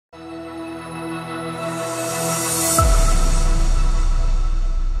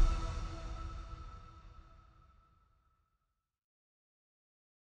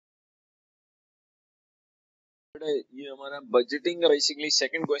बेटा ये हमारा बजटिंग का बेसिकली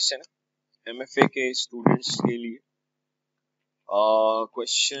सेकंड क्वेश्चन है एमएफए के स्टूडेंट्स के लिए।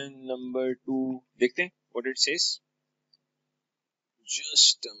 क्वेश्चन नंबर 2 देखते हैं what it says.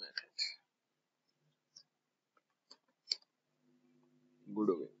 Just a minute. Good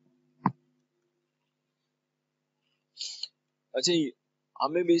हो गया। अच्छा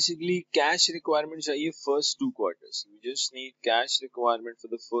हमें बेसिकली कैश रिक्वायरमेंट चाहिए first 2 quarters. You just need cash requirement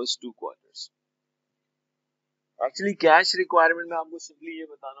for the first 2 quarters. Actually cash requirement में आपको सिंपली ये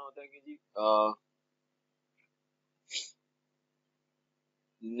बताना होता है कि जी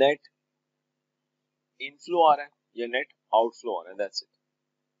नेट इनफ्लो आ रहा है या नेट आउटफ्लो आ रहा है, दैट्स इट।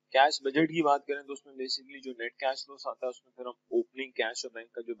 कैश बजट की बात करें तो उसमें बेसिकली जो नेट कैश फ्लोस आता है उसमें फिर हम ओपनिंग कैश और बैंक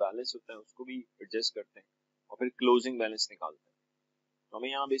का जो बैलेंस होता है उसको भी एडजस्ट करते हैं और फिर क्लोजिंग बैलेंस निकालते हैं। तो हमें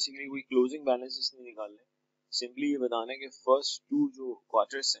यहाँ बेसिकली कोई क्लोजिंग बैलेंसेस नहीं निकालने, सिंपली ये बताना है कि फर्स्ट 2 जो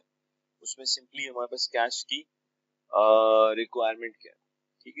क्वार्टर्स हैं उसमें सिंपली हमारे पास कैश की रिक्वायरमेंट क्या है।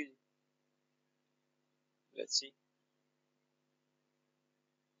 ठीक है जी, लेट्स सी।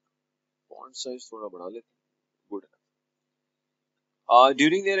 फॉन्ट साइज थोड़ा बढ़ा लेते हैं। Good.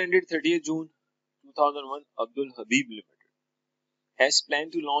 During their ended 30th June 2001, Abdul Habib Limited has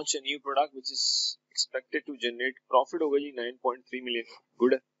planned to launch a new product which is expected to generate profit होगा जी 9.3 million।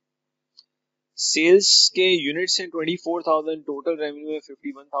 गुड। सेल्स के यूनिट्स हैं 24,000, टोटल रेवेन्यू है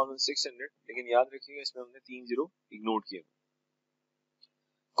 51,600, लेकिन याद रखिएगा इसमें हमने 3 जीरो इग्नोर किया।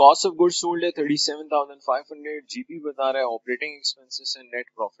 कॉस्ट ऑफ गुड्स सोल्ड है 37,500, जीपी बता रहा है, operating expenses and net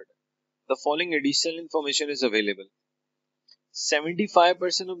profit है। The following additional information is available.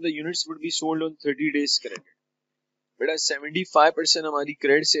 75% of the units would be sold on 30 days credit। बेटा 75% हमारी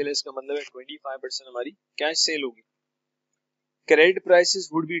क्रेडिट सेल है, इसका मतलब है 25% हमारी कैश सेल होगी। Credit prices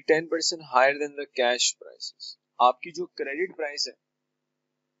would be 10% higher than the cash prices. आपकी जो क्रेडिट प्राइस है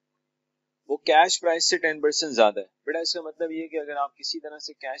वो कैश प्राइस से 10% ज्यादा है। बेटा इसका मतलब ये है कि अगर आप किसी तरह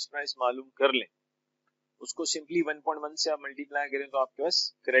से कैश प्राइस मालूम कर लें, उसको सिंपली 1.1 से आप मल्टीप्लाई करें तो आपके पास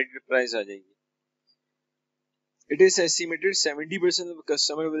क्रेडिट प्राइस आ जाएगी। It is estimated 70% of the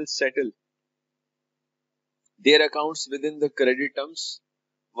customer will settle their accounts within the credit terms,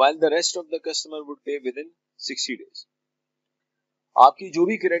 while the rest of the customer would pay within 60 days। आपकी जो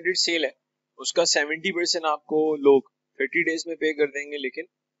भी क्रेडिट सेल है उसका 70% आपको लोग 30 डेज में पे कर देंगे, लेकिन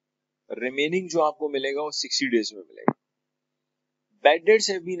रिमेनिंग जो आपको मिलेगा वो 60 डेज में मिलेगा। Bad debts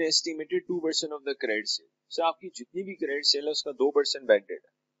have been estimated 2% of the credit sale. सो आपकी जितनी भी क्रेडिट सेल है उसका 2% बैड डेट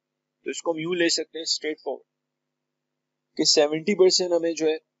है। तो इसको हम यूं ले सकते हैं स्ट्रेट फॉरवर्ड कि 70% हमें जो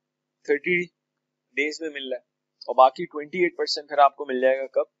है 30 डेज में मिल रहा है और बाकी 28% फिर आपको मिल जाएगा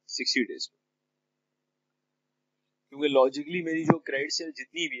कब? 60 डेज में। क्योंकि लॉजिकली मेरी जो क्रेडिट सेल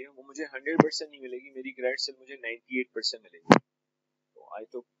जितनी भी है वो मुझे 100% नहीं मिलेगी, मेरी क्रेडिट सेल मुझे 98% मिलेगी। तो आई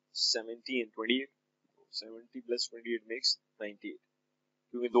तो 70 and 28, 70 plus 28 makes 98,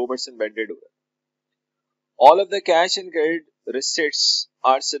 क्योंकि 2% बैड डेट हो रहा है। All of the cash and credit receipts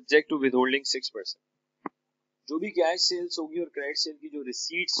are subject to withholding 6%। जो भी कैश सेल्स होगी और क्रेडिट सेल की जो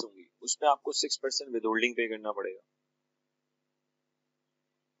रिसीट्स होंगी उसमें आपको 6% विदहोल्डिंग पे करना पड़ेगा।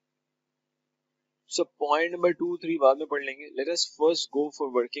 सो पॉइंट नंबर 2, 3 बाद में पढ़ लेंगे। Let us first go for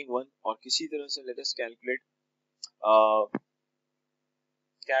working one, और किसी तरह से लेट अस कैलकुलेट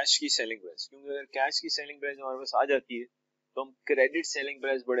कैश की सेलिंग प्राइस। क्योंकि अगर कैश की सेलिंग प्राइस हमारे पास आ जाती है तो हम क्रेडिट सेलिंग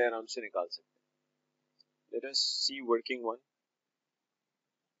प्राइस बड़े आराम से निकाल सकते हैं। लेट अस सी वर्किंग वन।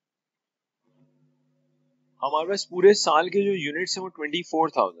 हमारे पास पूरे साल के जो यूनिट्स हैं वो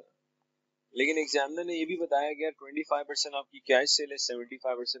 24,000, लेकिन एग्जामिनर ने ये भी बताया कि 25% आपकी कैश सेल है,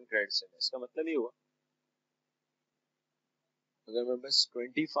 75% क्रेडिट सेल है। इसका मतलब ये हुआ अगर मेरे पास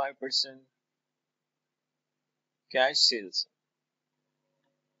 25% कैश सेल्स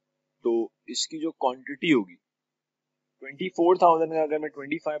तो इसकी जो क्वांटिटी होगी 24,000 का अगर मैं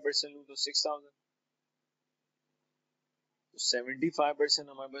 25% लूं तो 6,000, तो 75%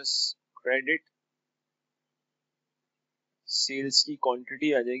 हमारे पास क्रेडिट सेल्स की क्वांटिटी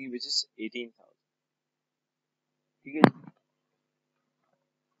आ जाएगी विच इज 18,000। ठीक है,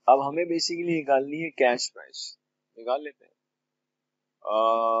 अब हमें बेसिकली निकालनी है कैश प्राइस। निकाल लेते हैं।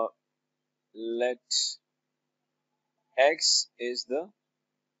 Late x is the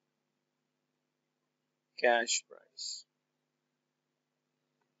cash price।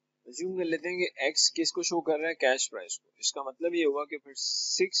 Assume कर लेते हैं कि x किसको शो कर रहा है? कैश प्राइस को। इसका मतलब ये हुआ कि फिर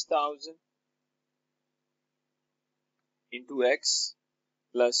 6,000 into x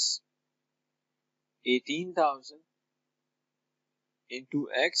plus 18,000 into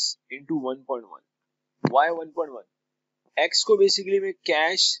x into 1.1। why 1.1? x को बेसिकली मैं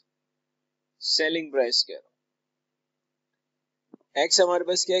कैश सेलिंग प्राइस कह रहा हूं। x हमारे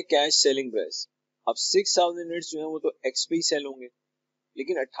पास क्या है? Cash selling price. अब 6000 यूनिट्स जो है वो तो एक्स पे ही सेल होंगे,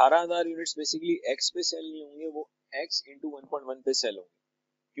 लेकिन 18000 यूनिट्स बेसिकली एक्स पे सेल नहीं होंगे, वो एक्स इंटू 1.1 पे सेल होंगे,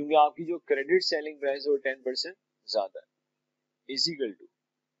 क्योंकि आपकी जो क्रेडिट सेलिंग प्राइस है वो 10% ज्यादा है, is equal to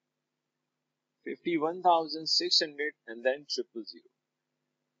 51,600 and then 000।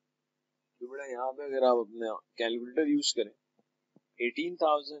 तो बड़ा यहाँ पे अगर आप अपना कैलकुलेटर यूज करें,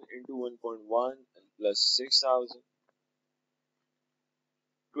 18,000 into 1.1 plus 6,000,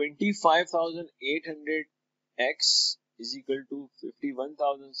 25,800 x is equal to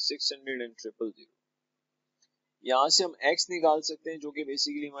 51,600 and 000। यहाँ से हम x निकाल सकते हैं जो कि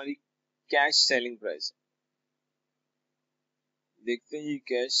बेसिकली हमारी कैश सेलिंग प्राइस है। देखते हैं ये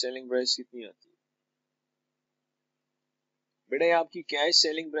कैश सेलिंग प्राइस कितनी आती है। बेटा ये आपकी कैश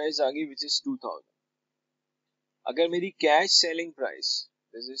सेलिंग प्राइस आ गई विच इज 2000। अगर मेरी cash selling price,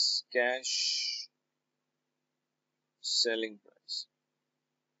 this is cash selling price,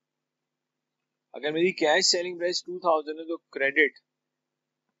 अगर मेरी कैश सेलिंग प्राइस 2000 है तो क्रेडिट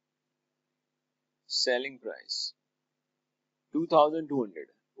सेलिंग प्राइस 2200 है।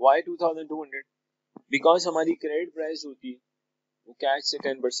 वाई 2200? बिकॉज हमारी क्रेडिट प्राइस होती है वो कैश से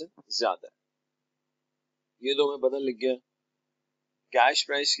 10% ज्यादा है। ये तो हमें पता लग गया कैश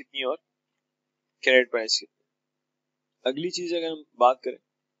प्राइस कितनी और क्रेडिट प्राइस कितनी। अगली चीज अगर हम बात करें,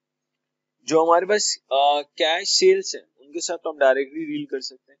 जो हमारे पास कैश सेल्स है उनके साथ तो हम डायरेक्टली डील कर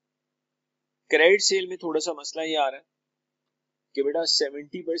सकते हैं। क्रेडिट सेल में थोड़ा सा मसला ये आ रहा है कि बेटा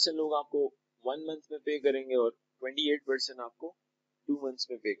 70% लोग आपको 1 मंथ में पे करेंगे और 28% आपको 2 मंथ्स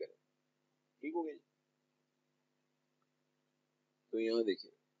में पे करेंगे। ठीक हो गया? तो यहाँ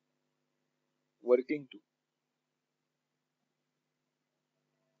देखिए वर्किंग टू,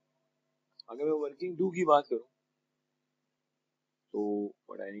 अगर मैं वर्किंग टू की बात करूं तो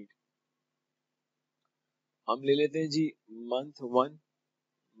व्हाट आई नीड, हम ले लेते हैं जी मंथ 1,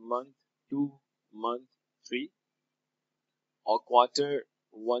 मंथ 2, मंथ 3 और क्वार्टर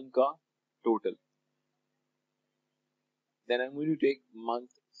 1 का total. Then I am going to take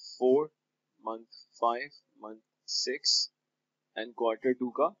month 4, month 5, month 6 and quarter 2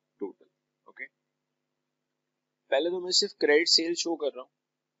 का टोटल। ओके, पहले तो मैं सिर्फ क्रेडिट सेल शो कर रहा हूं,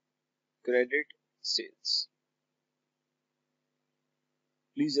 क्रेडिट सेल्स।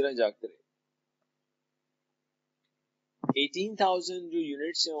 प्लीज जरा जागते रहे। 18,000 जो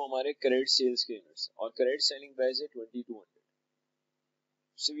यूनिट्स हैं वो हमारे क्रेडिट सेल्स के यूनिट्स और क्रेडिट सेलिंग प्राइस है 2200।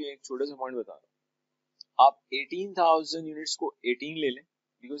 सिर्फ ये एक छोटा सा पॉइंट बता रहा हूँ, आप 18,000 यूनिट्स को 18 ले लें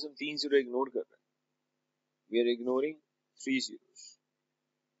बिकॉज हम 3 जीरो इग्नोर कर रहे हैं, we are ignoring 3 zeros.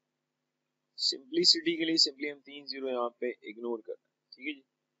 Simplicity के लिए सिंपली हम 3 जीरो यहाँ पे इग्नोर कर रहे हैं। ठीक है जी,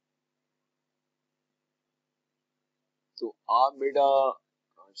 तो आप बेटा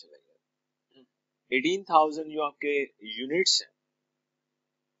कहाँ चला गया, 18,000 जो आपके यूनिट्स हैं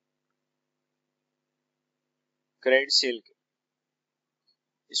क्रेडिट सेल के,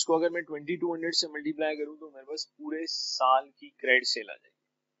 इसको अगर मैं 2200 से मल्टीप्लाई करूं तो मेरे पास पूरे साल की क्रेडिट सेल आ जाएगी।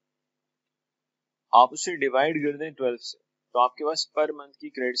 आप उसे डिवाइड कर दें 12 से तो आपके पास पर मंथ की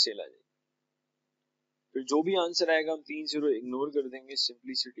क्रेडिट सेल आ जाएगी। फिर जो भी आंसर आएगा हम 3 जीरो इग्नोर कर देंगे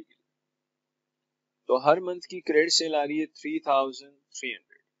सिंपलिसिटी के लिए। तो हर मंथ की क्रेडिट सेल आ रही है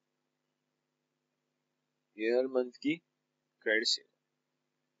 3300, ये हर मंथ की क्रेडिट सेल।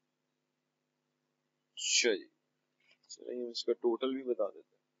 चलिए चलिए इसका टोटल भी बता देते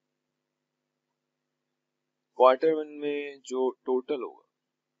हैं। क्वार्टर 1 में जो टोटल होगा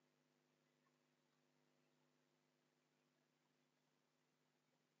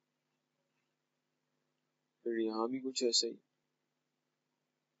फिर यहाँ भी कुछ ऐसा ही,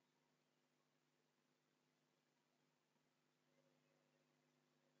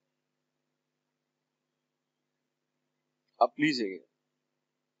 अब प्लीज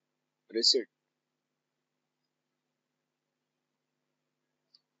रिसिट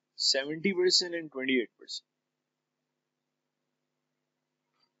 70% एंड 28%।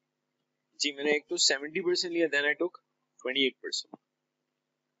 जी मैंने एक तो 70% लिया, देन आई टुक 28%।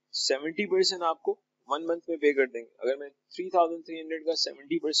 70% आपको 1 मंथ में पे कर देंगे। अगर मैं 3300 का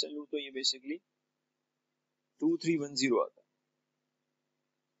 70% लूं तो ये बेसिकली 2310 आता है।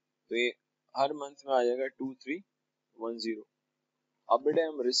 तो ये हर मंथ में आ जाएगा 2310। अब बेटा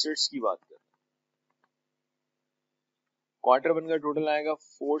हम रिसिट्स की बात करें, क्वार्टर 1 का टोटल आएगा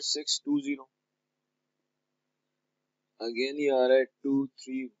 4620। अगेन ये आ रहा है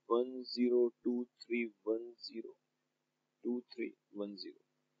 2310 2310 2310।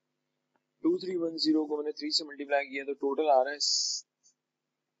 2310 को मैंने 3 से मल्टीप्लाई किया तो टोटल आ रहा है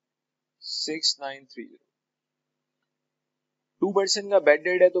 6930। 2% का बेड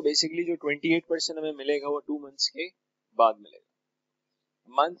डेट है तो बेसिकली जो 28% हमें मिलेगा वो 2 मंथ्स के बाद मिलेगा।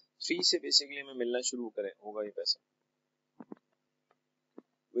 मंथ 3 से बेसिकली हमें मिलना शुरू करें होगा ये पैसा,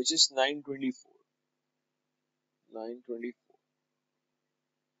 which is 924,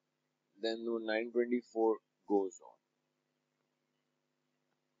 then the 924 goes on.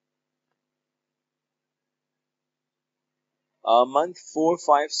 Month 4,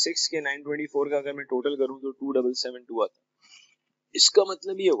 5, 6 के 924 का अगर मैं टोटल करूं तो 2772 आता है। इसका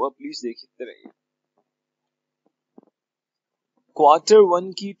मतलब ये हुआ, प्लीज देखते रहिए, क्वार्टर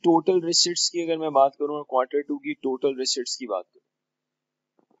 1 की टोटल रिसिट्स की अगर मैं बात करूं और क्वार्टर 2 की टोटल रिसिट्स की बात करूं,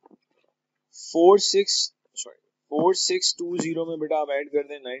 4620 में बेटा आप ऐड कर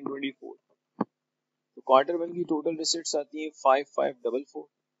दें 924, तो क्वार्टर 1 की टोटल रिसिट्स आती है 5544,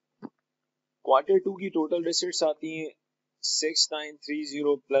 क्वार्टर 2 की टोटल रिसिट्स आती है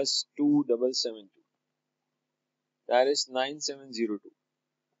 6930 प्लस 2772, दैट इज 9702।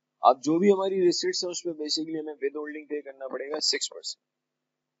 अब जो भी हमारी रिसिट्स है उसमें बेसिकली हमें विद होल्डिंग पे करना पड़ेगा 6%।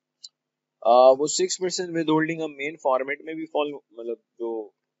 वो 6% विद होल्डिंग हम मेन फॉर्मेट में भी फॉलो, मतलब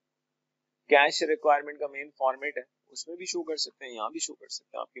जो कैश रिक्वायरमेंट का मेन फॉर्मेट है उसमें भी शो कर सकते हैं, यहाँ भी शो कर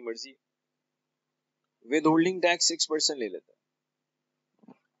सकते हैं, आपकी मर्जी। विद होल्डिंग टैक्स 6% ले लेते हैं।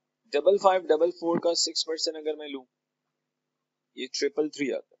 5544 का 6% अगर मैं लूं, ये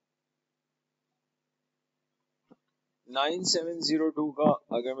 333 आता है। 9702 का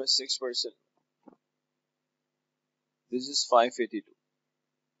अगर मैं 6%, दिस इज 582।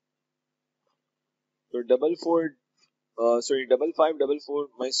 तो 5544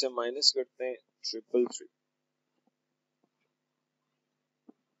 में से माइनस करते हैं 333।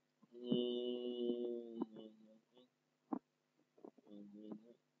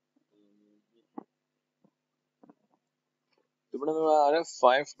 तो बड़ा मेरा आ रहा है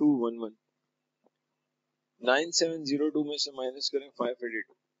 5211। 9702 में से माइनस करें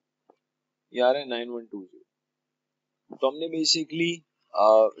 582, ये आ रहा है 9120। तो हमने बेसिकली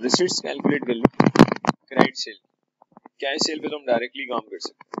रिसिट्स कैलकुलेट कर ली क्रेडिट सेल। कैश सेल पे तो हम डायरेक्टली काम कर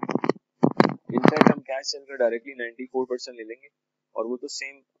सकते हैं, इनफैक्ट हम कैश सेल का डायरेक्टली 94% ले लेंगे और वो तो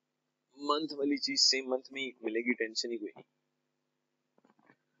सेम मंथ वाली चीज सेम मंथ में ही मिलेगी, टेंशन ही कोई नहीं।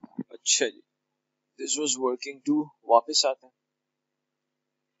 अच्छा जी, दिस वाज वर्किंग टू, वापस आते हैं।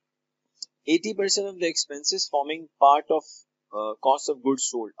 80% of the expenses forming part of cost of goods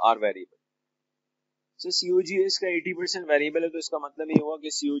sold are variable. So COGS का 80% वेरिएबल है, तो इसका मतलब ये हुआ कि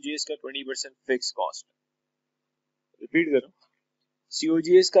COGS का 20% फिक्स कॉस्ट। रिपीट करो,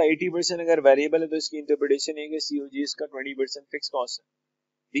 COGS का 80% अगर वेरिएबल है तो इसकी इंटरप्रिटेशन है कि COGS का 20% फिक्स कॉस्ट है।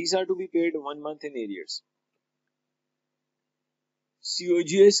 These are to be paid 1 month in arrears.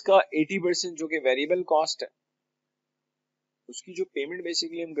 COGS का 80% जो कि वेरिएबल कॉस्ट है, उसकी जो पेमेंट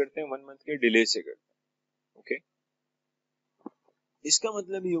बेसिकली हम करते हैं 1 मंथ के डिले से करते हैं। ओके, इसका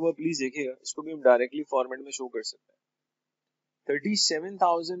मतलब ये हुआ, प्लीज देखिएगा, इसको भी हम डायरेक्टली फॉर्मेट में शो कर सकते हैं।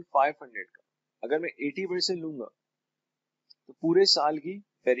 37,500 का अगर मैं 80% लूंगा तो पूरे साल की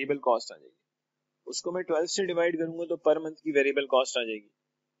वेरिएबल कॉस्ट आ जाएगी, उसको मैं 12 से डिवाइड करूंगा तो पर मंथ की वेरिएबल कॉस्ट आ जाएगी।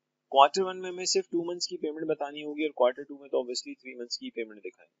 क्वार्टर 1 में हमें सिर्फ 2 मंथ्स की पेमेंट बतानी होगी और क्वार्टर 2 में तो ऑब्वियसली 3 मंथ्स की पेमेंट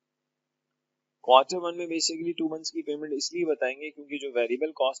दिखाएंगे। क्वार्टर 1 में बेसिकली 2 मंथ्स की पेमेंट इसलिए बताएंगे क्योंकि जो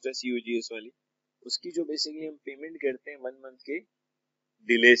वेरिएबल कॉस्ट है COGS वाली, उसकी जो बेसिकली हम पेमेंट करते हैं 1 मंथ के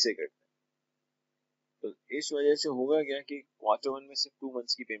डिले से करते हैं, तो इस वजह से होगा क्या कि क्वार्टर 1 में सिर्फ 2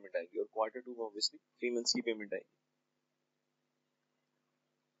 मंथ्स की पेमेंट आएगी और क्वार्टर 2 में ऑब्वियसली 3 मंथ्स की पेमेंट आएगी।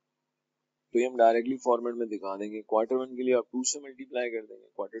 तो ये हम डायरेक्टली फॉर्मेट में दिखा देंगे। क्वार्टर 1 के लिए आप 2 से मल्टीप्लाई कर देंगे,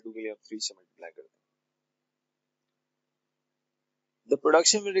 क्वार्टर 2 के लिए आप 3 से मल्टीप्लाई कर देंगे। The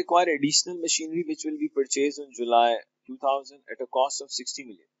production will require additional machinery which will be purchased in July 2000 at a cost of 60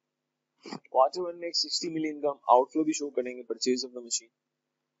 million. Quarter 1 में एक 60 million का outflow भी show करेंगे purchase of the machine.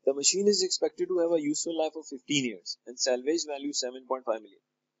 The machine is expected to have a useful life of 15 years and salvage value 7.5 million.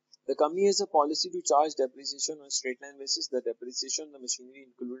 The company has a policy to charge depreciation on a straight line basis. The depreciation of the machinery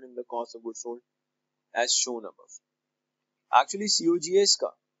included in the cost of goods sold as shown above. Actually COGS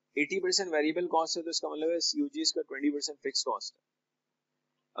का 80% variable cost है, तो इसका मतलब है COGS का 20% fixed cost है।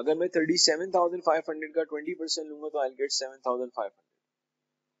 अगर मैं 37,500 का 20% लूंगा तो I'll get 7,500।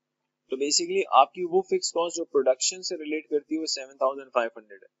 तो बेसिकली आपकी वो फिक्स कॉस्ट जो प्रोडक्शन से रिलेट करती है वो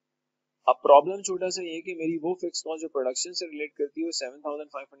 7,500 है। अब प्रॉब्लम छोटा सा ये है कि मेरी वो फिक्स कॉस्ट जो प्रोडक्शन से रिलेट करती है वो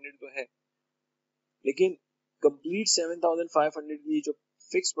 7,500 तो है, लेकिन कंप्लीट 7,500 की जो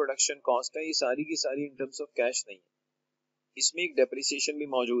फिक्स प्रोडक्शन कॉस्ट है ये सारी की सारी इन टर्म्स ऑफ कैश नहीं है, इसमें एक डेप्रिसिएशन भी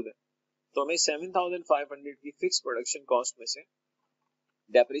मौजूद है। तो हमें 7,500 की फिक्स प्रोडक्शन कॉस्ट में से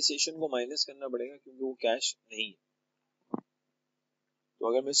डेप्रिसिएशन को माइनस करना पड़ेगा क्योंकि वो कैश नहीं है। तो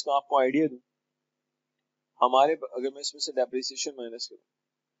अगर मैं इसका आपको आइडिया दूं, हमारे अगर मैं इसमें से डेप्रिसिएशन माइनस करूं,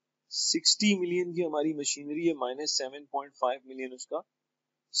 60 मिलियन की हमारी मशीनरी है, माइनस 7.5 मिलियन उसका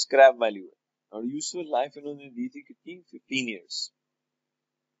स्क्रैप वैल्यू है, और यूजफुल लाइफ इन्होंने दी थी कितनी, 15 ईयर्स।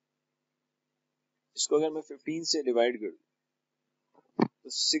 इसको अगर मैं 15 से डिवाइड कर दूं तो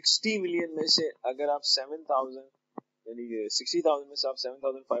 60 मिलियन में से अगर आप 7,000, यानी 60,000 में से आप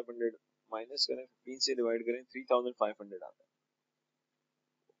 7,500 माइनस करें, 15 से डिवाइड करें, 3,500 आता है।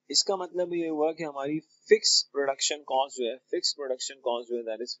 इसका मतलब ये हुआ कि हमारी फिक्स प्रोडक्शन कॉस्ट जो है,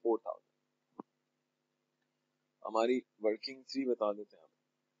 दैट इज 4,000। हमारी वर्किंग 3 बता देते हैं।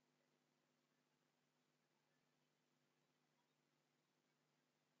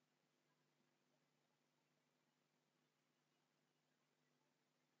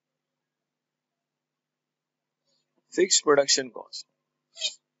 फिक्स प्रोडक्शन कॉस्ट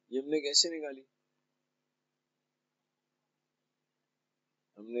ये हमने कैसे निकाली,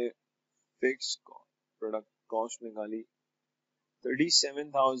 हमने फिक्स प्रोडक्ट कॉस्ट निकाली,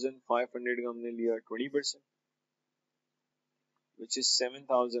 37,500 का हमने लिया 20%, विच इज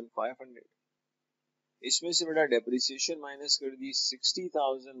 7,500। इसमें से बेटा डेप्रिसिएशन माइनस कर दी,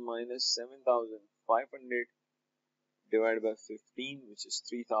 60,000 minus 7,500 divide by 15 which is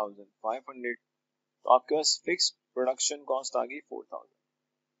 3,500। तो आपके पास फिक्स प्रोडक्शन कॉस्ट आ गई 4,000।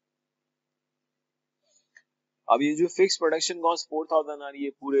 अब ये जो फिक्स प्रोडक्शन कॉस्ट 4,000 आ रही है,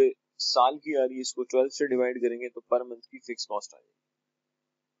 पूरे साल की आ रही है, इसको 12 से डिवाइड करेंगे तो पर मंथ की फिक्स कॉस्ट आ जाएगी।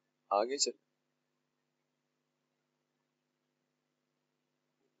 आगे चल,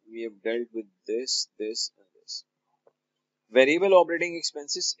 we have dealt with this and this. Variable operating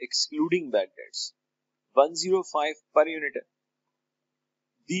expenses excluding bad debts 105 per unit है.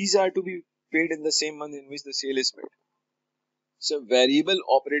 These are to be paid in the same month in which the sale is made. So variable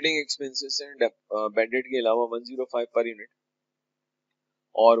operating expenses and bad debt के अलावा 105 per unit,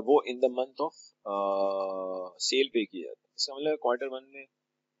 और वो in the month of cell पे किया जाता है। इसका मतलब क्वार्टर 1 में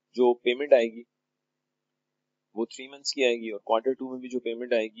जो पेमेंट आएगी वो 3 मंथ्स की आएगी, और क्वार्टर 2 में भी जो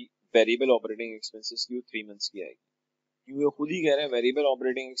पेमेंट आएगी वेरिएबल ऑपरेटिंग एक्सपेंसेस की वो 3 मंथ्स की आएगी। क्योंकि वो खुद ही कह रहे हैं variable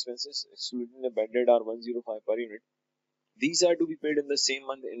operating expenses excluding the bad debt are 105 per unit, these are to be paid in the same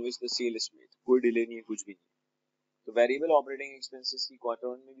month in which the cell is made. कोई डिले नहीं है, कुछ भी नहीं। तो वेरिएबल ऑपरेटिंग एक्सपेंसेस की क्वार्टर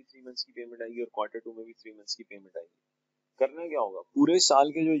 1 में भी 3 मंथ्स की पेमेंट आएगी और क्वार्टर 2 में भी 3 मंथ्स की पेमेंट आएगी। करना क्या होगा, पूरे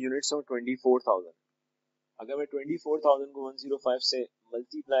साल के जो यूनिट्स हैं 24,000, अगर मैं 24,000 को 105 से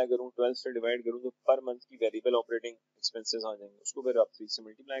मल्टीप्लाई करूं, 12 से डिवाइड करूं, तो पर मंथ की वेरिएबल ऑपरेटिंग एक्सपेंसेस आ जाएंगे। उसको फिर आप 3 से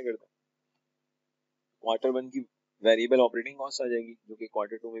मल्टीप्लाई कर दें, क्वार्टर 1 की वेरिएबल ऑपरेटिंग कॉस्ट आ जाएगी जो कि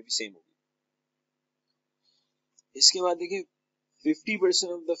क्वार्टर 2 में भी सेम होगी। इसके बाद देखिए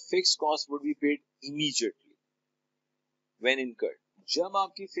 50% of the fix cost would be paid immediately when incurred. जब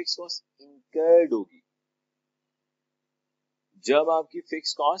आपकी फिक्स कॉस्ट इनकर्ड होगी, जब आपकी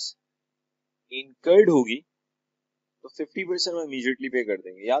फिक्स कॉस्ट इनकर्ड होगी तो 50% हम इमीडिएटली पे कर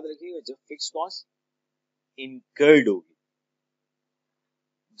देंगे। याद रखिएगा, जब फिक्स कॉस्ट इनकर्ड होगी,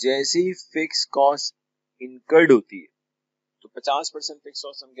 जैसे ही फिक्स कॉस्ट इनकर्ड होती है तो 50% फिक्स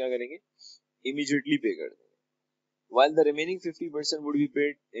कॉस्ट हम क्या करेंगे, इमीडिएटली पे कर देंगे, while the remaining 50% would be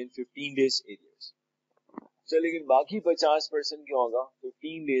paid in 15 days arrears। चल, लेकिन बाकी 50% क्या होगा,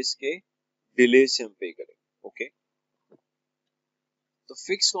 15 डेज के डिले से हम पे करेंगे। ओके, तो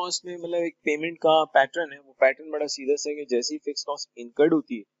फिक्स कॉस्ट में मतलब एक पेमेंट का पैटर्न है, वो पैटर्न बड़ा सीधा सा है कि जैसे ही फिक्स कॉस्ट इनकर्ड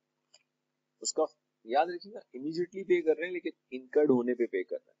होती है उसका याद रखिएगा इमीडिएटली पे कर रहे हैं, लेकिन इनकर्ड होने पे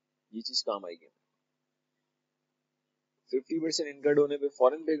कर रहे हैं, ये चीज काम आएगी। 50% इनकर्ड होने पे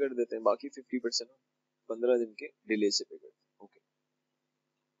फौरन पे कर देते हैं, बाकी 50% 15 दिन के डिले से पे करते हैं। ओके,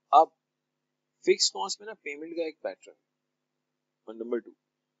 अब फिक्स कॉस्ट में ना पेमेंट का एक पैटर्न। और नंबर 2,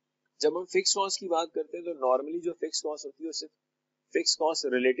 जब हम फिक्स कॉस्ट की बात करते हैं तो नॉर्मली जो फिक्स कॉस्ट होती है वो सिर्फ fix cost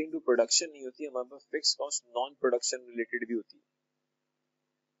relating to production नहीं होती, हमारे पास fix cost non production related भी होती है।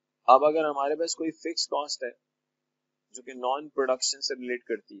 अब अगर हमारे पास कोई फिक्स कॉस्ट है जो कि नॉन प्रोडक्शन से रिलेट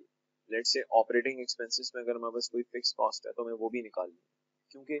करती है, लेट्स से ऑपरेटिंग एक्सपेंसेस में अगर हमारे पास कोई फिक्स कॉस्ट है तो हमें वो भी निकाल लूं,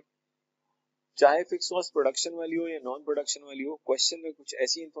 क्योंकि चाहे फिक्स कॉस्ट प्रोडक्शन वाली हो या नॉन प्रोडक्शन वाली हो, क्वेश्चन में कुछ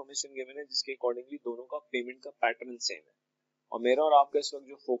ऐसी इंफॉर्मेशन गिवन है जिसके अकॉर्डिंगली दोनों का पेमेंट का पैटर्न सेम है। और मेरा और आपका इस वक्त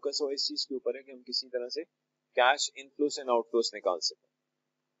जो फोकस हो इस चीज के ऊपर है कि हम किसी तरह से कैश इनफ्लोस एंड आउटफ्लोस निकाल सकें।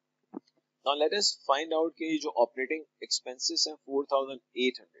 Now let us find out कि ये जो ऑपरेटिंग एक्सपेंसेस हैं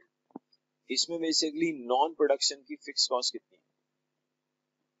 4,800, इसमें बेसिकली नॉन प्रोडक्शन की फिक्स कॉस्ट कितनी है,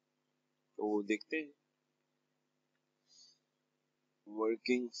 तो देखते हैं।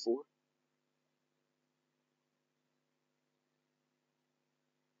 वर्किंग 4,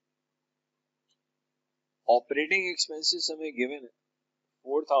 ऑपरेटिंग एक्सपेंसेस हमें गिवन है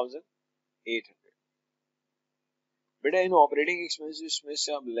 4,800। बेटा इन ऑपरेटिंग एक्सपेंसेस में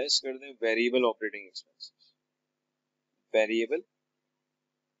से आप लेस कर दें variable operating expenses, variable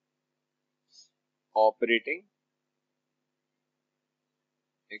operating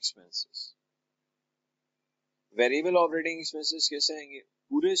expenses. Variable operating expenses कैसे आएंगे?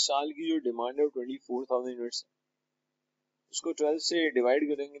 पूरे साल की जो डिमांड है 24,000 यूनिट्स है, उसको 12 से डिवाइड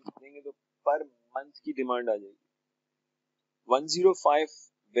करेंगे तो पर मंथ की डिमांड आ जाएगी 105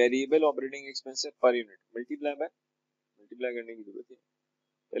 variable operating expense per unit multiply करने की जरूरत है।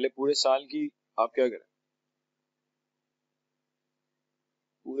 पहले पूरे साल की आप क्या करें,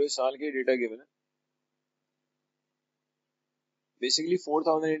 पूरे साल के डेटा गिवन है बेसिकली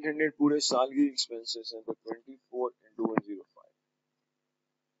 4,800 पूरे साल की एक्सपेंसेस हैं, तो 24 into 105,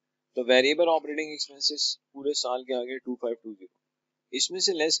 तो वेरिएबल ऑपरेटिंग एक्सपेंसेस पूरे साल के आगे 2520। इसमें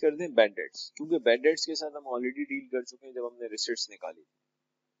से लेस कर दें बैड डेट्स, क्योंकि बैड डेट्स के साथ हम ऑलरेडी डील कर चुके हैं जब हमने रिसिट्स निकाली,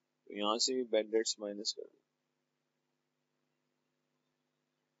 तो यहाँ से भी बैड डेट्स माइनस कर दें।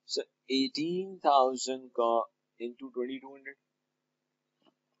 सर 18,000 का इंटू 2200,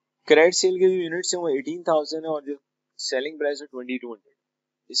 क्रेडिट सेल के जो यूनिट्स हैं वो 18,000 है और जो सेलिंग प्राइस है 2200,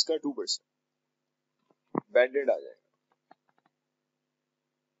 इसका 2% बैड डेट आ जाएगा।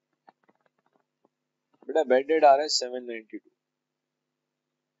 बेटा बैड डेट आ रहा है 792,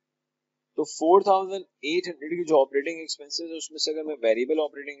 तो 4,800 की जो ऑपरेटिंग एक्सपेंसेस है उसमें से अगर मैं वेरिएबल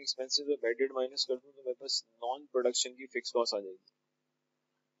ऑपरेटिंग एक्सपेंसेस और बैड डेट माइनस कर दूं तो मेरे पास नॉन प्रोडक्शन की फिक्स कॉस्ट आ जाएगी,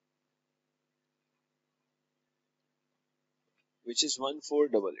 which is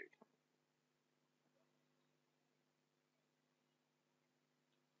 1488,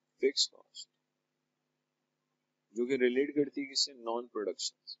 फिक्स कॉस्ट जो कि रिलेट करती है किससे, नॉन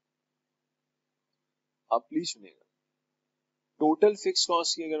प्रोडक्शन। आप प्लीज सुनिएगा, टोटल फिक्स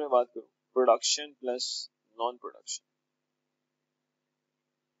कॉस्ट की अगर मैं बात करूं, प्रोडक्शन प्लस नॉन प्रोडक्शन,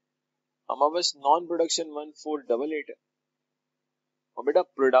 हमारे पास नॉन प्रोडक्शन 1488 है, और बेटा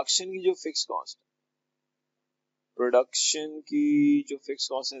प्रोडक्शन की जो फिक्स कॉस्ट है, प्रोडक्शन की जो फिक्स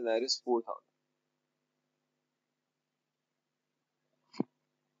कॉस्ट है दैट इज 4,000।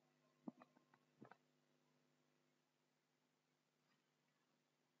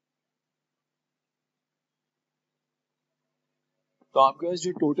 तो आपके पास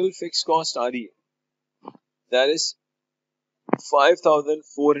जो टोटल फिक्स कॉस्ट आ रही है दैट इज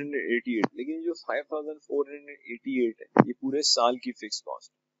 5,488, लेकिन जो 5,488 है ये पूरे साल की फिक्स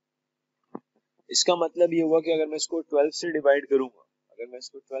कॉस्ट। इसका मतलब ये हुआ कि अगर मैं इसको 12 से डिवाइड करूंगा, अगर मैं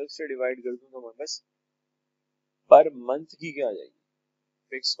इसको 12 से डिवाइड कर दूं तो मेरे पास पर मंथ की क्या आ जाएगी,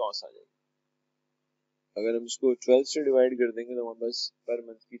 फिक्स कॉस्ट आ जाएगी। अगर हम इसको 12 से डिवाइड कर देंगे तो हमारे पास पर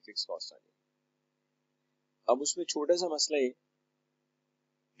मंथ की फिक्स कॉस्ट आ जाएगी। अब उसमें छोटा सा मसला ये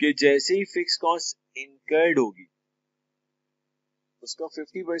कि जैसे ही फिक्स कॉस्ट इनकर्ड होगी उसका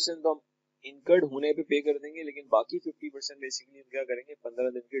 50% तो हम इनकर्ड होने पे पे कर देंगे, लेकिन बाकी 50% बेसिकली हम क्या करेंगे, 15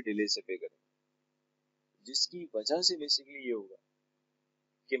 दिन के डिले से पे करेंगे, जिसकी वजह से बेसिकली ये होगा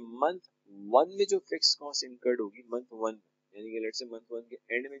कि मंथ वन में जो फिक्स कॉस्ट इनकर्ड होगी, मंथ वन यानी कि लेट्स से मंथ वन के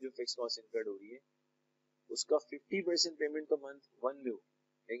एंड में जो फिक्स कॉस्ट इनकर्ड हो रही है उसका 50% पेमेंट तो मंथ वन में हो,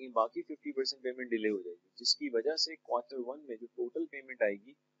 लेकिन बाकी 50% पेमेंट डिले हो जाएगी, जिसकी वजह से क्वार्टर वन में जो टोटल पेमेंट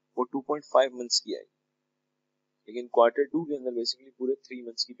आएगी वो 2.5 मंथ्स की आएगी, लेकिन क्वार्टर टू के अंदर बेसिकली पूरे 3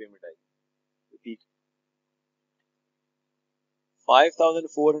 मंथ्स की पेमेंट आएगी। तो ठीक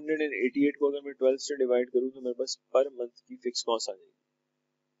 5,488 को अगर मैं 12 से डिवाइड करूं तो मेरे पास पर मंथ की फिक्स कॉस्ट आ जाएगी,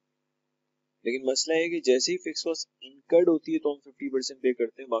 लेकिन मसला है कि जैसे ही फिक्स कॉस्ट इनकर्ड होती है तो हम 50% पे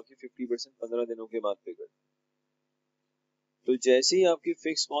करते हैं, बाकी 50% 15 दिनों के बाद पे करते हैं। तो जैसे ही आपकी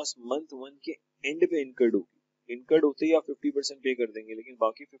फिक्स कॉस्ट मंथ वन के एंड पे इनकर्ड होगी, इनकर्ड होते ही आप 50% पे कर देंगे, लेकिन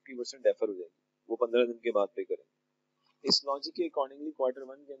बाकी 50% डेफर हो जाएगी, वो 15 दिन के बाद पे करेंगे। इस लॉजिक के अकॉर्डिंगली क्वार्टर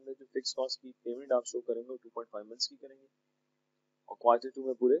वन के अंदर जो फिक्स कॉस्ट की पेमेंट आप शो करेंगे 2.5 मंथ्स की करेंगे, और क्वार्टर टू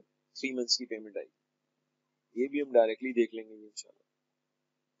में पूरे 3 मंथ्स की पेमेंट आएगी। ये भी हम डायरेक्टली देख लेंगे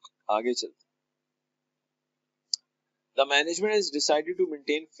इंशाल्लाह। आगे चलते, the management has decided to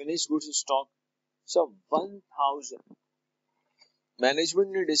maintain finished goods stock, so 1000 management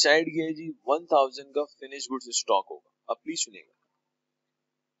ने डिसाइड किया है जी 1000 का फिनिश गुड्स स्टॉक होगा। अब प्लीज सुनिएगा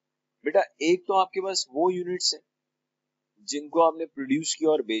बेटा, एक तो आपके पास वो यूनिट्स हैं जिनको आपने प्रोड्यूस किया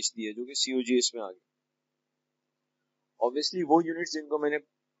और बेच दिया जो कि सीओजीएस में आ गए। ऑब्वियसली वो यूनिट्स जिनको मैंने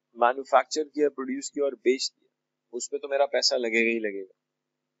मैन्युफैक्चर किया, प्रोड्यूस किया और बेच दिया, उस पे तो मेरा पैसा लगेगा ही लगेगा,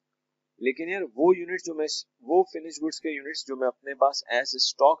 लेकिन यार वो यूनिट्स जो मैं, वो फिनिश गुड्स के यूनिट्स जो मैं अपने पास एज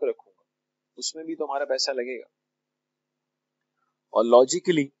स्टॉक रखूंगा उसमें भी तो हमारा पैसा लगेगा। और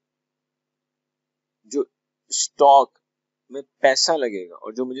लॉजिकली जो स्टॉक में पैसा लगेगा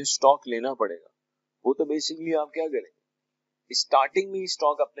और जो मुझे स्टॉक लेना पड़ेगा वो तो बेसिकली आप क्या करेंगे, स्टार्टिंग में ही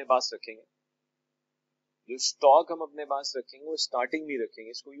स्टॉक अपने पास रखेंगे। जो स्टॉक हम अपने पास रखेंगे वो स्टार्टिंग में रखेंगे।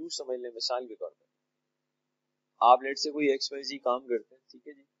 इसको यूं समझ लें, मिसाल के तौर पर आप लेट से कोई एक्सवाईजी काम करते हैं, ठीक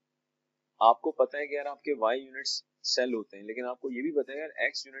है जी, आपको पता है कि यार आपके Y यूनिट्स सेल होते हैं, लेकिन आपको ये भी पता है यार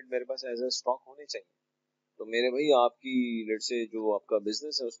X यूनिट मेरे पास एज अ स्टॉक होने चाहिए। तो मेरे भाई आपकी लेट्स से जो आपका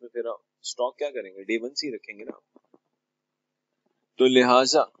बिजनेस है उसमें फिर स्टॉक क्या करेंगे, डे वन से ही रखेंगे ना। तो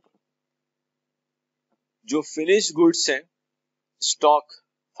लिहाजा जो फिनिश गुड्स है स्टॉक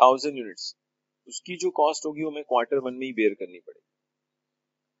 1000 यूनिट्स, उसकी जो कॉस्ट होगी वो मैं क्वार्टर वन में ही बेयर करनी पड़ेगी।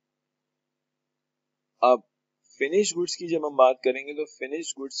 अब फिनिश गुड्स की जब हम बात करेंगे तो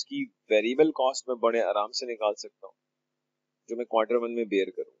फिनिश गुड्स की वेरिएबल कॉस्ट मैं बड़े आराम से निकाल सकता हूँ, जो मैं क्वार्टर वन में बेयर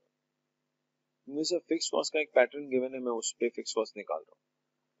करूंगा। क्योंकि सर फिक्स कॉस्ट का एक पैटर्न गिवन है, मैं उस पे फिक्स कॉस्ट निकाल रहा हूँ।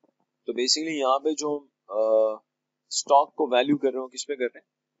 तो बेसिकली यहाँ पे जो स्टॉक को वैल्यू कर रहे हो किस पे कर रहे हैं,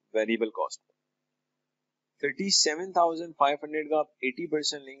 वेरिएबल कॉस्ट पे। 37,500 का आप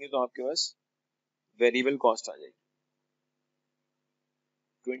 80% लेंगे तो आपके पास वेरिएबल कॉस्ट आ जाएगी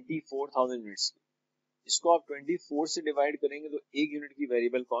 24,000 यूनिट्स की। इसको आप 24 से डिवाइड करेंगे तो एक यूनिट की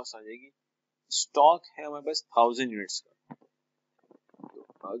वेरिएबल कॉस्ट आ जाएगी। स्टॉक है हमारे पास 1000 यूनिट्स का। तो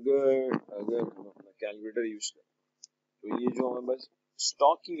अगर अगर हम अपना कैलकुलेटर यूज करें तो ये जो हमारे पास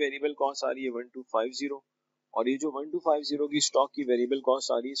स्टॉक की वेरिएबल कॉस्ट आ रही है 1250, और ये जो 1250 की स्टॉक की वेरिएबल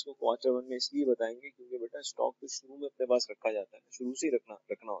कॉस्ट आ रही है इसको क्वार्टर वन में इसलिए बताएंगे क्योंकि बेटा स्टॉक तो शुरू में अपने पास रखा जाता है, शुरू से ही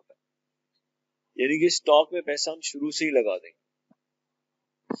रखना होता है, यानी कि स्टॉक में पैसा हम शुरू से ही लगा देंगे।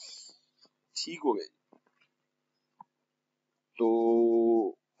 ठीक हो गया। तो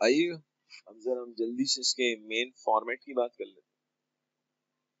आइए अब जरा हम जल्दी से इसके मेन फॉर्मेट की बात कर लेते हैं।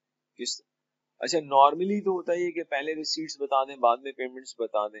 किस अच्छा, नॉर्मली तो होता है कि पहले रिसीट्स बता दें बाद में पेमेंट्स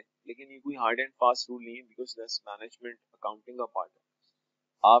बता दें, लेकिन ये कोई हार्ड एंड फास्ट रूल नहीं है, बिकॉज दैट्स मैनेजमेंट अकाउंटिंग का पार्ट है।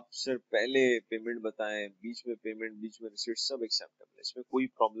 आप सिर्फ पहले पेमेंट बताएं, बीच में पेमेंट, बीच में रिसीट, सब एक्सेप्टेबल है, इसमें कोई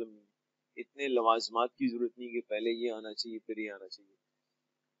प्रॉब्लम नहीं। इतने लवाजमात की जरूरत नहीं कि पहले ये आना चाहिए फिर ये आना चाहिए।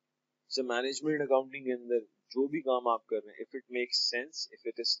 सो मैनेजमेंट अकाउंटिंग के अंदर जो भी काम आप कर रहे हैं, if it makes sense, if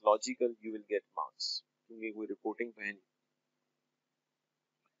it is logical, you will get marks, क्योंकि कोई रिपोर्टिंग पे है नहीं।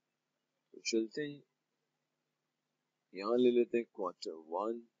 तो चलते हैं, यहाँ ले लेते हैं क्वार्टर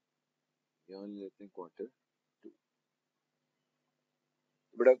वन, यहाँ ले लेते हैं क्वार्टर टू।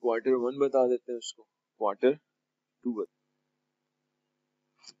 बड़ा क्वार्टर वन बता देते हैं उसको, क्वार्टर टू बता।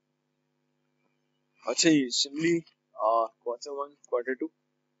 अच्छा ये simply quarter one quarter to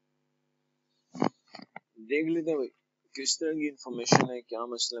देख लेते हैं भाई किस तरह की इंफॉर्मेशन है, क्या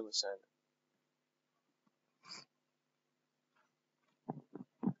मसला मसाइल है।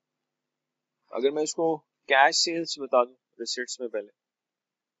 अगर मैं इसको कैश सेल्स बता दूं रिसिट्स में, पहले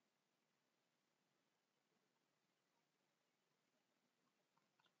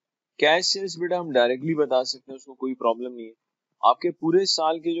कैश सेल्स बेटा हम डायरेक्टली बता सकते हैं, उसको कोई प्रॉब्लम नहीं है। आपके पूरे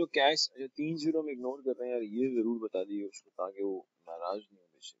साल के जो कैश 3 जीरो में इग्नोर कर रहे हैं यार, ये जरूर बता दिए उसको ताकि वो नाराज नहीं हो।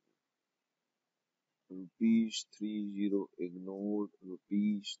 ₹30 इग्नोर,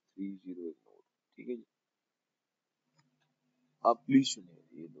 ₹30 इग्नोर, ठीक है जी। आप प्लीज सुनिए,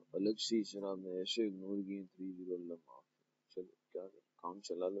 ये तो अलग से सर आपने ऐसे इग्नोर किए 30, अल्लाह माफ। चलो क्या कर, काम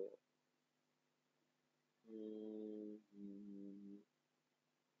चला लो यार।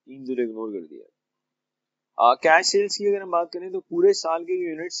 3 जीरो इग्नोर कर दिया। कैश सेल्स की अगर हम बात करें तो पूरे साल के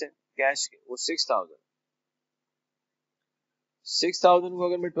यूनिट्स हैं कैश के वो 6000। 6000 को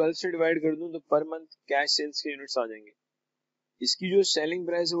अगर मैं 12 से डिवाइड कर दूं तो पर मंथ कैश सेल्स के यूनिट्स आ जाएंगे। इसकी जो सेलिंग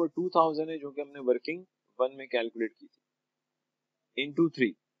प्राइस है वो 2000 है, जो कि हमने वर्किंग वन में कैलकुलेट की थी, इनटू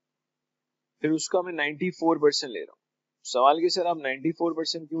 3। फिर उसका मैं 94% ले रहा हूँ। सवाल कि सर आप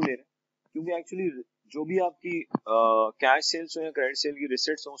 94% क्यों ले रहे हैं, क्योंकि एक्चुअली जो भी आपकी कैश सेल्स हो या क्रेडिट सेल की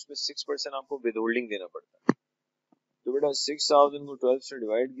रिसिट्स हो उसमें 6% आपको विद होल्डिंग देना पड़ता है। तो बेटा 6000 को 12 से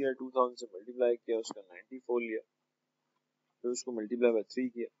डिवाइड किया, 2000 से मल्टीप्लाई किया, उसका 94 लिया, फिर उसको मल्टीप्लाई बाय 3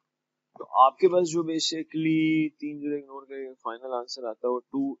 किया। तो आपके पास जो बेसिकली 3 जीरो इग्नोर करके फाइनल आंसर आता है वो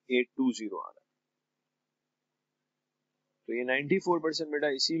 2820 आ रहा है। तो ये 94% बेटा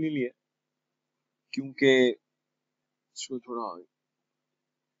इसीलिए लिया क्योंकि इसको थोड़ा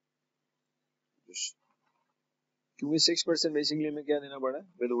क्योंकि 6% बेसिकली हमें क्या देना पड़ा,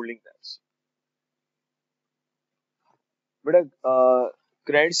 विद होल्डिंग टैक्स। बेटा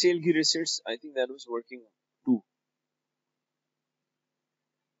क्रेडिट सेल की receipts I think that was working to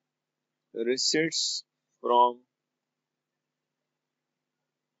receipts from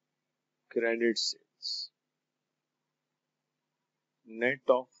credit sales net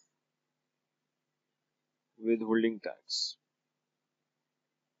of with holding tax.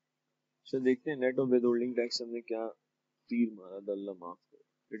 चलो देखते हैं net of with holding tax हमने क्या तीर मारा था, अल्लाह माफ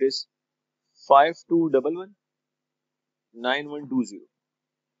करे। It is 52119120।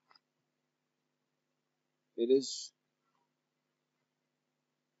 It is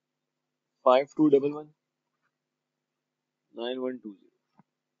 52119120।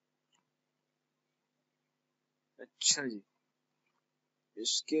 अच्छा जी,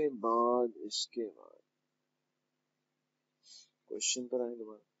 इसके बाद क्वेश्चन पर आए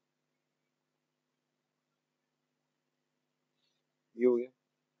दोबारा। ये हो गया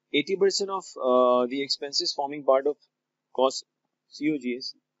 80% of the expenses forming part of cost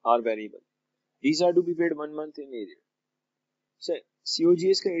COGS are variable. These are to be paid 1 month in arrears. Sir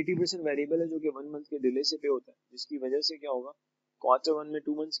COGS का 80% वेरिएबल है जो कि 1 मंथ के डिले से पे होता है, जिसकी वजह से क्या होगा, Q1 में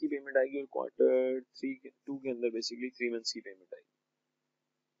 2 मंथ्स की पेमेंट आएगी और Q2 के अंदर बेसिकली 3 मंथ्स की पेमेंट आएगी।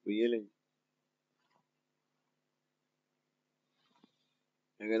 तो ये लेंगे।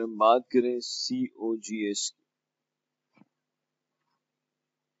 अगर हम बात करें COGS की,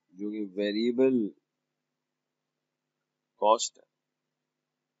 जो कि वेरिएबल कॉस्ट है,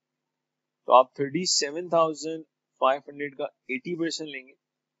 तो आप 37,500 का 80% लेंगे।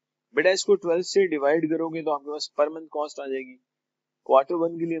 बेटा इसको 12 से डिवाइड करोगे तो आपके पास पर मंथ कॉस्ट आ जाएगी।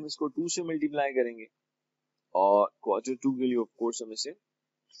 Q1 के लिए हम इसको 2 से मल्टीप्लाई करेंगे और Q2 के लिए ऑफ कोर्स हम इसे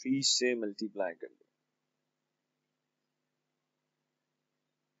 3 से मल्टीप्लाई करेंगे।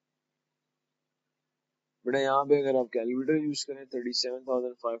 बेटा यहाँ पे अगर आप कैलकुलेटर यूज करें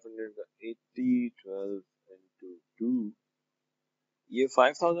 37,500 का 80 12 into 2, ये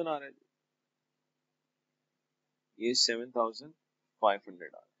 5,000 आ रहा है, ये 7,500 आ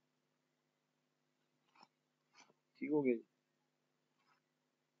रहा है। ठीक हो गया।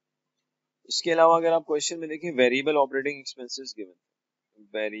 इसके अलावा अगर आप क्वेश्चन में देखें variable operating expenses given,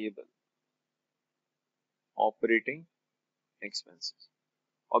 variable operating expenses,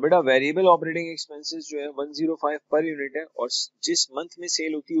 और बेटा वेरिएबल ऑपरेटिंग एक्सपेंसेस जो है 105 पर यूनिट है और जिस मंथ में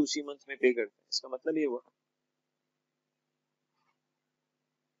सेल होती है उसी मंथ में पे करते हैं। इसका मतलब ये हुआ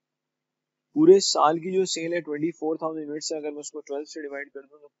पूरे साल की जो सेल है 24,000 यूनिट्स है, अगर मैं उसको 12 से डिवाइड कर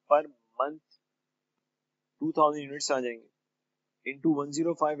दूं तो पर मंथ 2,000 यूनिट्स आ जाएंगे इनटू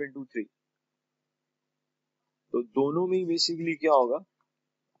 105 इनटू 3। तो दोनों में बेसिकली क्या होगा,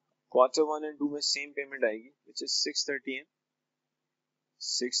 Q1 एंड 2 में सेम पेमेंट आएगी which is 630 and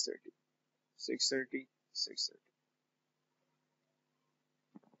 630 630 630।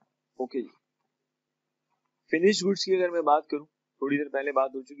 Okay ji. Finish goods की अगर मैं बात करूं, थोड़ी देर पहले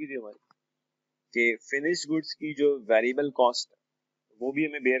बात हो चुकी थी हमारी कि फिनिश गुड्स की जो वेरिएबल कॉस्ट है वो भी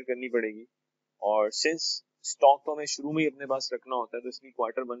हमें बेयर करनी पड़ेगी, और सिंस स्टॉक तो हमें शुरू में ही अपने पास रखना होता है तो इसलिए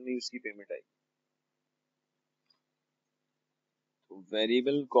Q1 में ही उसकी पेमेंट आएगी। तो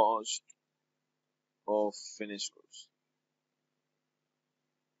variable cost of finish goods,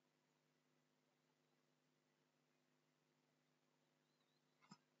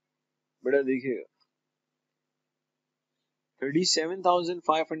 बेटा देखिएगा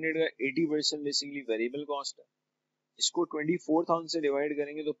 37,500 का 80% बेसिकली वेरिएबल कॉस्ट है। इसको 24,000 से डिवाइड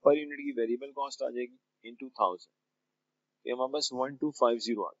करेंगे तो पर यूनिट की वेरिएबल कॉस्ट आ जाएगी इनटू 1000, ये हमारे पास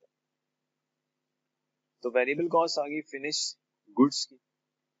 1250 आता है। तो वेरिएबल कॉस्ट आ गई फिनिश गुड्स की।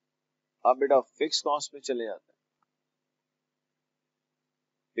 अब बेटा फिक्स कॉस्ट में चले जाते हैं,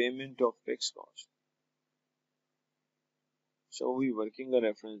 पेमेंट ऑफ फिक्स कॉस्ट। सो भी वर्किंग का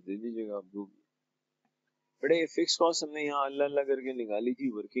रेफरेंस दे दीजिएगा आप जो भी। बेटा ये फिक्स कॉस्ट हमने यहाँ अल्लाह अल्लाह करके निकाली थी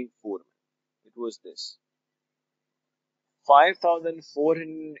वर्किंग 4 में, इट वाज दिस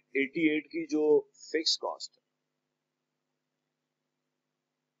 5,488 की जो फिक्स कॉस्ट है,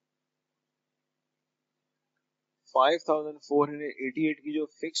 5,488 की जो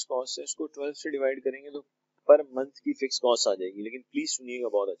फिक्स कॉस्ट है इसको 12 से डिवाइड करेंगे तो पर मंथ की फिक्स कॉस्ट आ जाएगी। लेकिन प्लीज सुनिएगा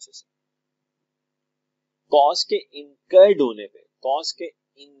बहुत अच्छे से, कॉस्ट के इनकर्ड होने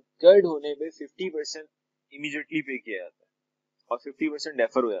पे 50% इमीडिएटली पे किया जाता है और 50%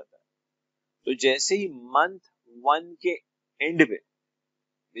 डेफर हो जाता है। तो जैसे ही मंथ 1 के एंड पे,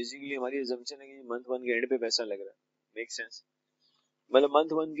 बेसिकली हमारी अजम्पशन है कि मंथ 1 के एंड पे पैसा लग रहा है, मेक सेंस, मतलब मंथ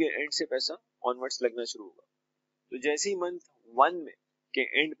 1 के एंड से पैसा ऑनवर्ड्स लगना शुरू होगा। तो जैसे ही मंथ 1 में के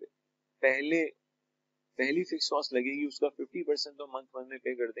एंड पे पहली फिक्स कॉस्ट लगेगी, उसका 50% तो मंथ 1 में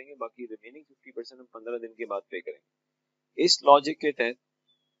पे कर देंगे, बाकी रिमेनिंग 50% हम 15 दिन के बाद पे करेंगे। इस लॉजिक के तहत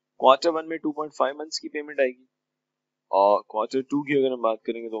Q1 में 2.5 मंथ्स की पेमेंट आएगी और Q2 की अगर हम बात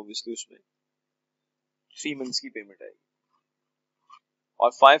करेंगे तो ऑब्वियसली उसमें 3 मंथ्स की पेमेंट आएगी।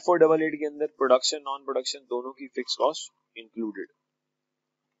 और 5488 के अंदर प्रोडक्शन नॉन प्रोडक्शन दोनों की फिक्स कॉस्ट इंक्लूडेड।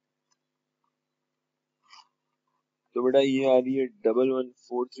 तो बेटा ये आ रही है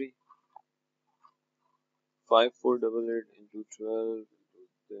 1143 5488 into 12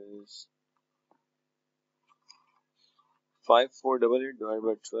 into this 5488 divided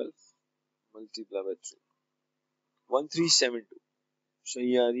by 12 multiply by 3 1372। सो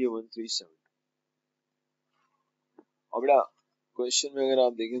ये आ रही है 1372। और बेटा क्वेश्चन में अगर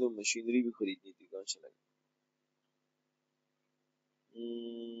आप देखें तो मशीनरी भी खरीदनी थी, कहाँ चला गया?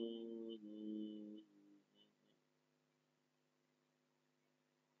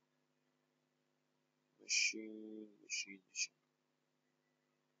 मशीन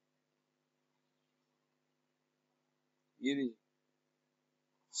ये नहीं,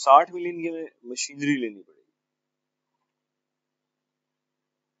 60 मिलियन की हमें मशीनरी लेनी पड़ेगी।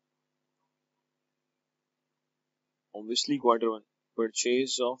 Obviously, Q1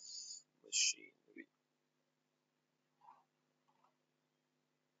 purchase of machinery.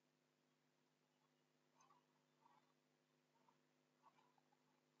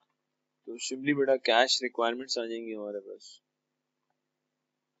 तो सिंपली बेटा कैश रिक्वायरमेंट्स आ जाएंगी हमारे पास।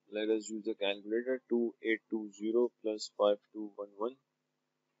 Let us use the calculator. 2820 plus 5211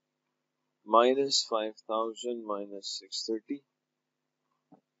 minus 5000 minus 630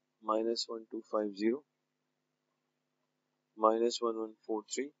 minus 1250 minus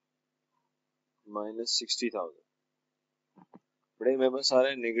 1143 minus 60,000। बड़े मेरे पास आ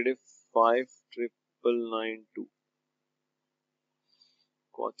रहा है -5,999,2।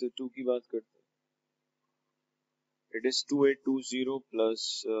 Q2 की बात करते हैं। It is 2820 plus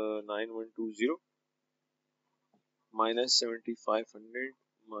 9120 minus 7500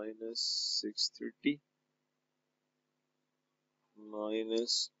 minus 630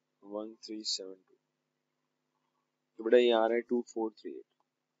 minus 1372। तो बेटा ये आ रहा है 2438।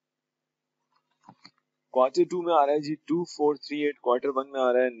 Q2 में आ रहा है जी 2438, Q1 में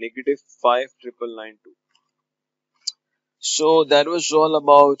आ रहा है -5,999,2। So that was all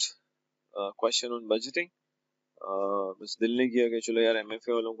about question on budgeting। बस दिल ने किया कि चलो यार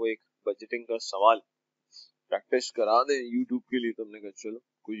MFA वालों को एक बजटिंग का सवाल प्रैक्टिस करा दे यूट्यूब के लिए। तो हमने कहा चलो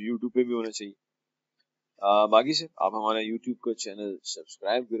कुछ यूट्यूब पे भी होना चाहिए। बाकी से आप हमारा यूट्यूब का चैनल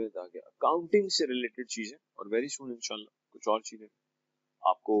सब्सक्राइब करें ताकि अकाउंटिंग से रिलेटेड चीजें और वेरी सून इंशाल्लाह कुछ और चीजें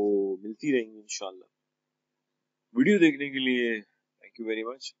आपको मिलती रहेंगी इंशाल्लाह। वीडियो देखने के लिए thank you very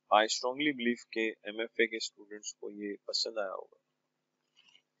much. I strongly believe के MFA के स्टूडेंट्स को ये पसंद आया होगा,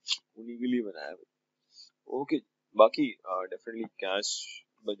 उन्हीं के लिए बनाया है। ओके, बाकी डेफिनेटली कैश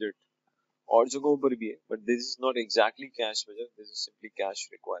बजट और जगहों पर भी है, but this is not exactly cash budget, this is simply cash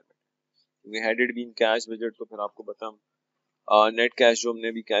requirement. क्योंकि had it been cash budget तो फिर आपको पता नेट कैश जो हमने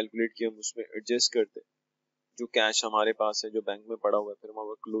अभी कैलकुलेट किया हम उसमें एडजस्ट करते जो कैश हमारे पास है जो बैंक में पड़ा हुआ है, फिर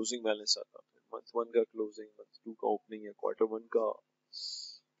हमारा क्लोजिंग बैलेंस आता है, फिर मंथ 1 का क्लोजिंग, मंथ 2 का ओपनिंग है, Q1 का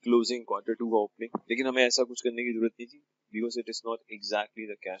क्लोजिंग, Q2 का ओपनिंग। लेकिन हमें ऐसा कुछ करने की जरूरत नहीं थी because it is not exactly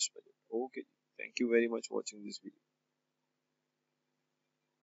the cash budget. Okay, thank you very much watching this video.